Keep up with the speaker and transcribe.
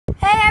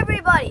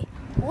everybody,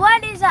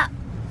 what is up?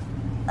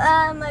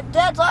 My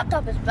dad's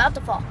laptop is about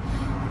to fall,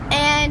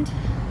 and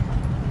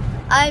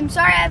I'm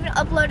sorry I haven't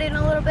uploaded in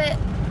a little bit.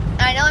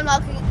 I know I'm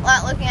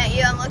not looking at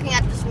you. I'm looking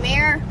at this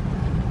mirror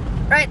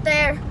right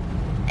there,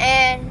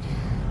 and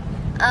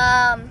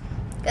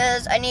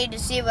because I need to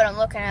see what I'm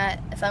looking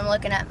at, if I'm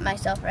looking at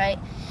myself right.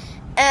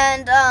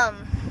 And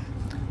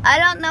I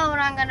don't know what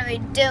I'm gonna be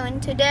doing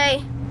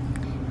today,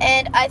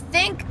 and I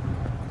think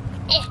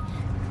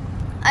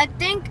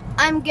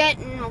I'm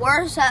getting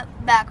worse at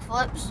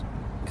backflips,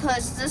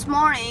 because this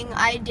morning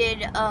I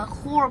did a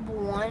horrible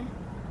one,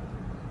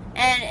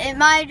 and it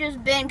might have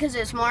just been because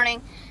it's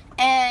morning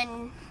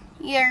and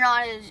you're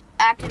not as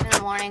active in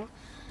the morning.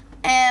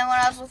 And when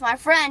I was with my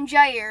friend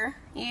Jair,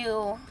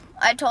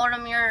 I told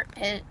him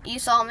you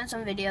saw him in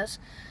some videos.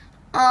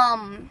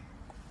 I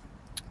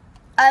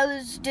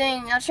was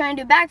trying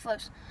to do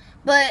backflips,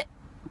 but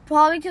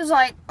probably because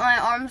like my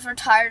arms were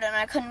tired and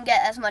I couldn't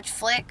get as much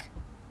flick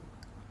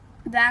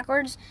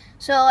backwards,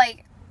 so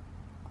like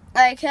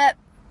I kept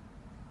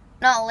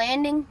not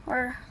landing,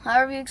 or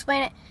however you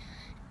explain it.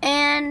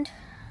 And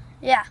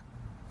yeah,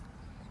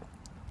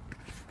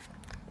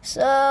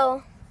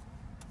 so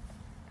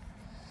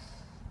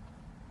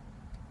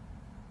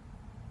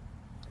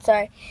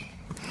sorry,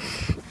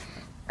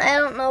 I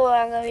don't know what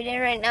I'm gonna be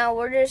doing right now.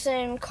 We're just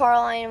in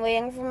Carline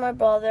waiting for my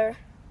brother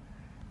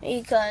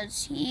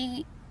because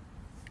he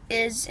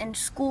is in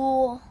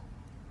school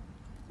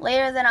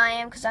later than I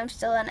am, because I'm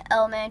still in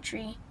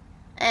elementary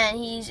and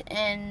he's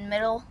in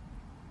middle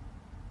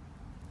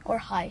or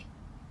high.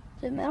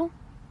 Is it middle?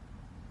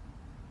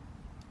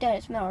 Yeah,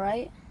 it's middle,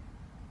 right?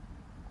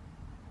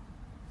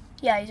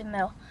 Yeah, he's in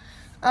middle.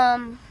 I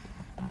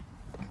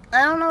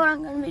don't know what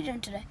I'm going to be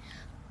doing today.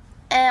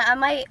 And I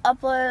might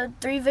upload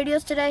 3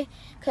 videos today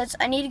because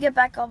I need to get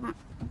back up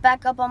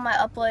on my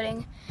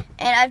uploading.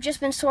 And I've just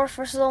been sore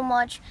for so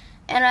much,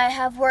 and I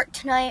have work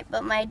tonight,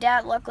 but my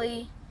dad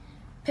luckily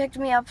picked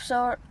me up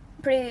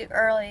pretty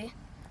early,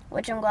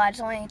 which I'm glad. It's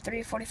only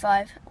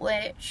 3:45,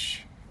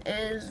 which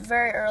is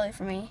very early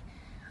for me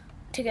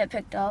to get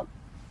picked up.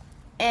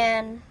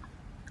 And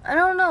I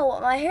don't know,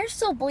 my hair's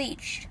still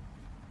bleached.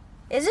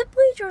 Is it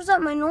bleached or is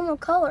that my normal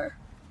color?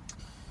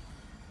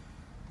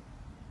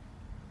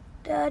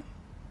 Dad?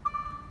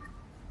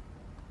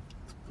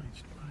 It's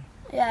bleached,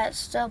 buddy. Yeah, it's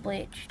still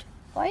bleached.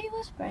 Why are you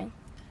whispering?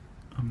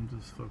 I'm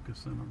just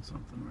focusing on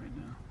something right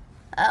now.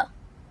 Oh,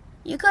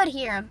 you could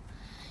hear him.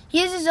 He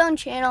has his own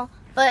channel,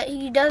 but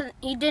he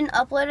didn't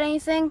upload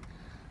anything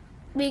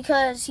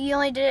because he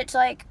only did it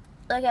to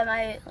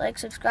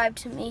subscribe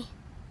to me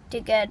to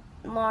get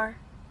more.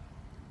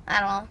 I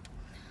don't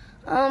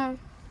know.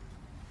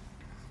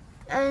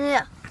 And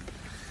yeah,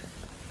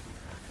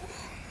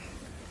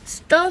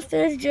 stuff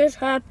is just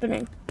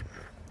happening.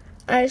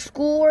 I have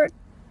schoolwork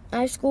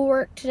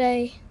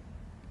today.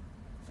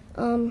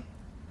 My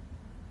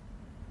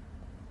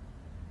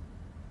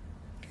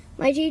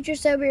teacher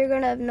said we were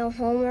gonna have no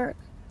homework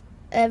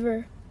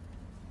ever,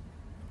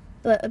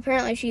 but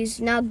apparently she's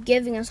now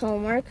giving us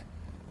homework.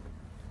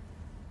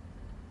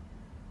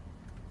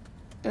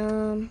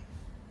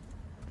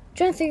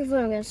 Trying to think of what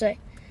I'm gonna say.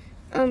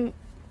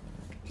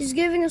 She's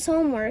giving us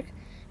homework,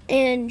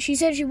 and she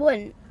said she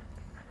wouldn't,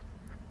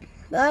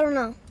 but I don't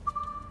know.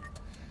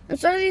 And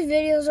some of these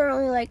videos are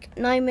only like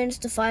 9 minutes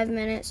to 5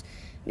 minutes,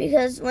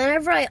 because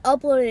whenever I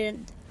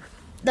uploaded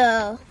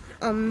the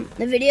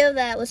video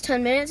that was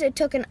 10 minutes, it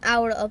took an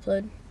hour to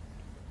upload.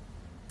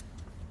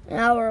 An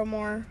hour or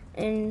more,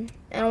 and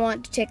I don't want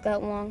it to take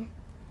that long.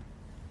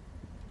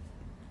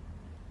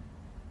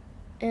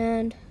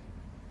 And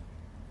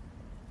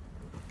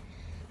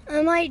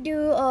I might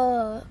do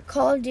a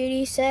Call of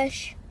Duty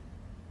sesh,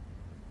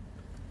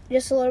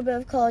 just a little bit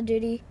of Call of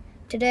Duty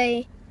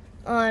today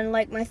on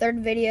like my 3rd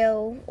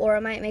video, or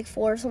I might make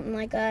 4 or something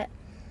like that.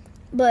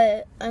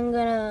 But I'm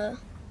gonna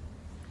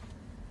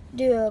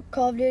do a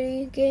Call of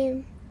Duty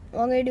game.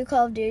 Well, I'm gonna do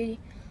Call of Duty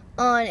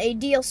on a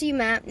DLC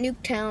map,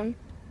 Nuketown,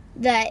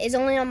 that is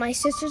only on my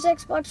sister's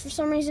Xbox for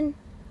some reason.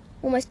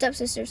 Well, my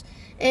stepsister's.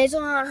 And it's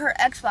only on her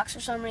Xbox for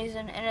some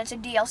reason, and it's a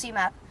DLC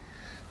map.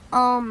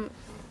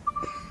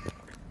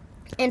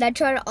 And I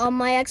tried it on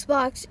my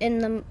Xbox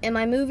in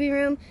my movie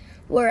room,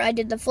 where I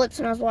did the flips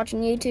when I was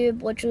watching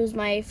YouTube, which was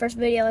my first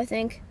video, I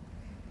think.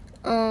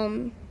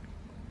 I'm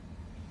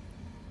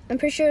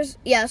pretty sure it's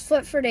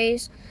Flip for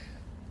Days.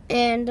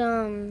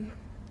 And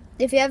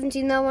if you haven't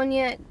seen that one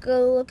yet,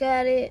 go look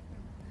at it.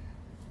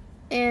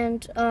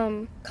 And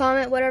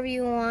comment whatever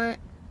you want.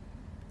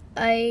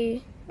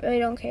 I really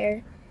don't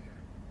care.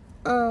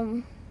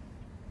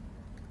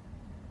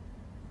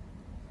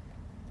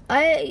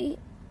 I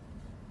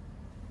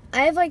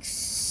have like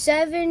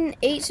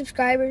 7-8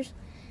 subscribers,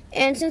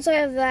 and since I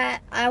have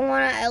that, I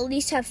want to at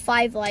least have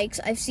 5 likes.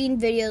 I've seen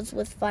videos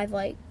with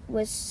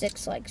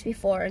 6 likes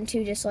before and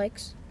 2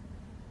 dislikes.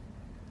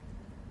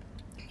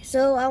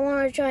 So I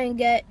want to try and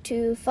get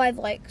to 5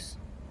 likes.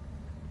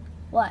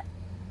 What?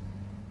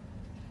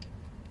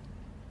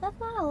 That's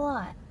not a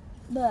lot,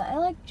 but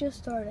I just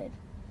started.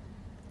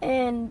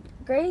 And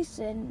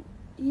Grayson,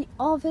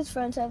 all of his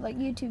friends have like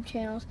YouTube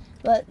channels,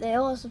 but they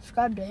all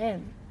subscribe to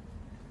him.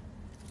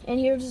 And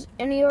he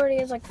already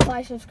has like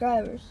 5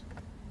 subscribers.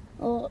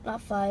 Well,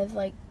 not 5,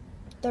 like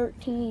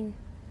 13.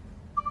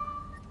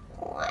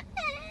 What?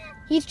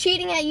 He's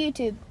cheating at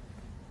YouTube.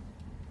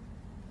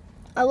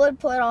 I would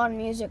put on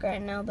music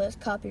right now, but it's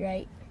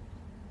copyright.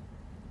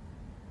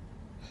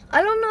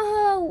 I don't know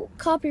how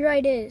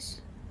copyright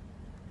is.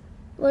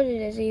 What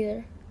it is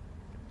either.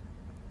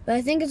 But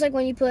I think it's like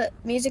when you put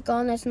music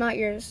on that's not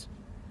yours.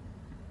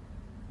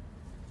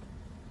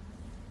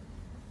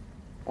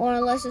 Or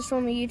unless it's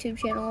from a YouTube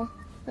channel,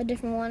 a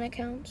different one that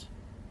counts.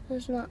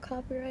 It's not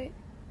copyright.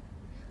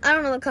 I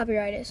don't know what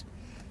copyright is.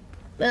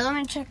 But let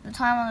me check the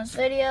time on this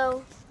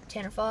video.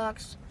 Tanner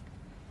Fox.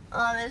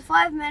 It's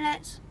 5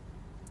 minutes.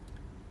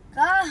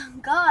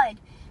 God.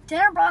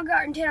 Tanner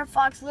Braungardt and Tanner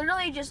Fox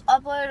literally just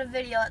uploaded a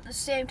video at the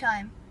same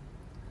time.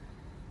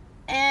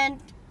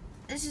 And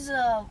this is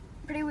a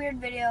pretty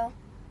weird video.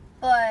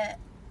 But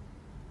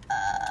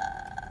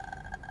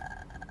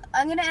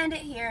I'm going to end it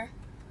here.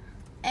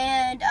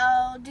 And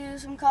I'll do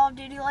some Call of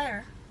Duty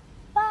later.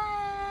 Bye.